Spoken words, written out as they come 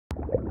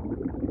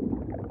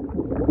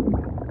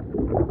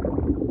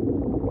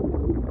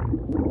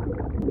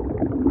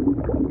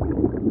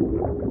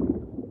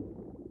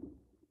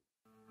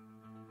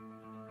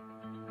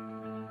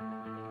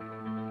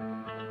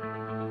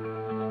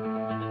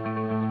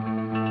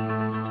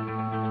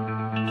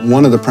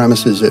One of the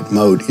premises at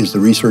Mote is the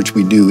research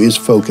we do is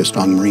focused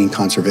on marine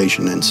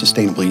conservation and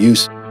sustainable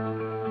use.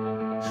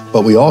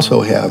 But we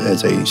also have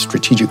as a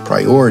strategic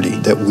priority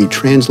that we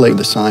translate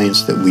the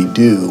science that we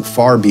do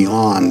far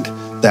beyond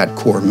that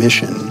core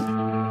mission.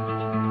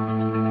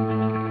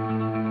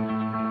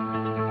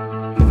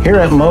 Here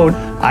at Mote,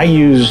 I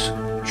use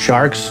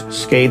sharks,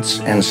 skates,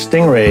 and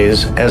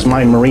stingrays as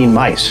my marine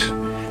mice.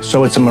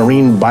 So it's a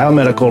marine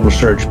biomedical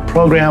research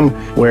program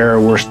where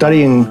we're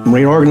studying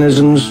marine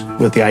organisms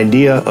with the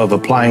idea of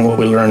applying what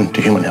we learn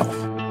to human health.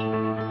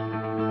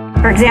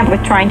 For example,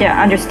 we're trying to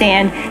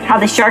understand how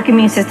the shark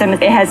immune system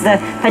has the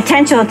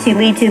potential to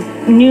lead to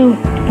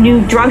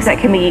new drugs that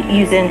can be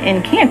used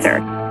in cancer.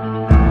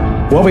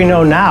 What we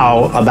know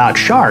now about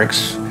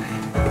sharks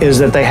is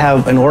that they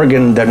have an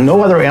organ that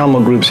no other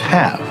animal groups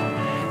have.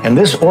 And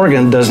this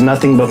organ does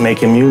nothing but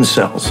make immune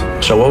cells.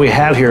 So what we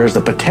have here is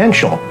the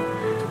potential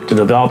to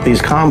develop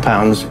these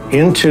compounds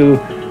into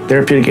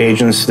therapeutic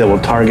agents that will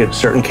target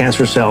certain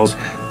cancer cells,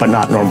 but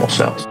not normal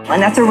cells. And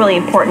that's a really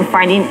important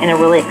finding and a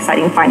really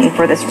exciting finding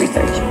for this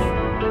research.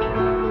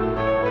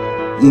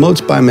 Mote's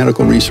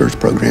biomedical research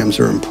programs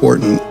are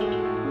important.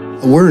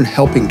 We're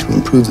helping to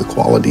improve the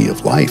quality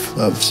of life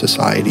of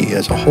society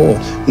as a whole,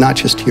 not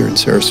just here in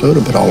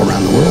Sarasota, but all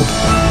around the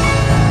world.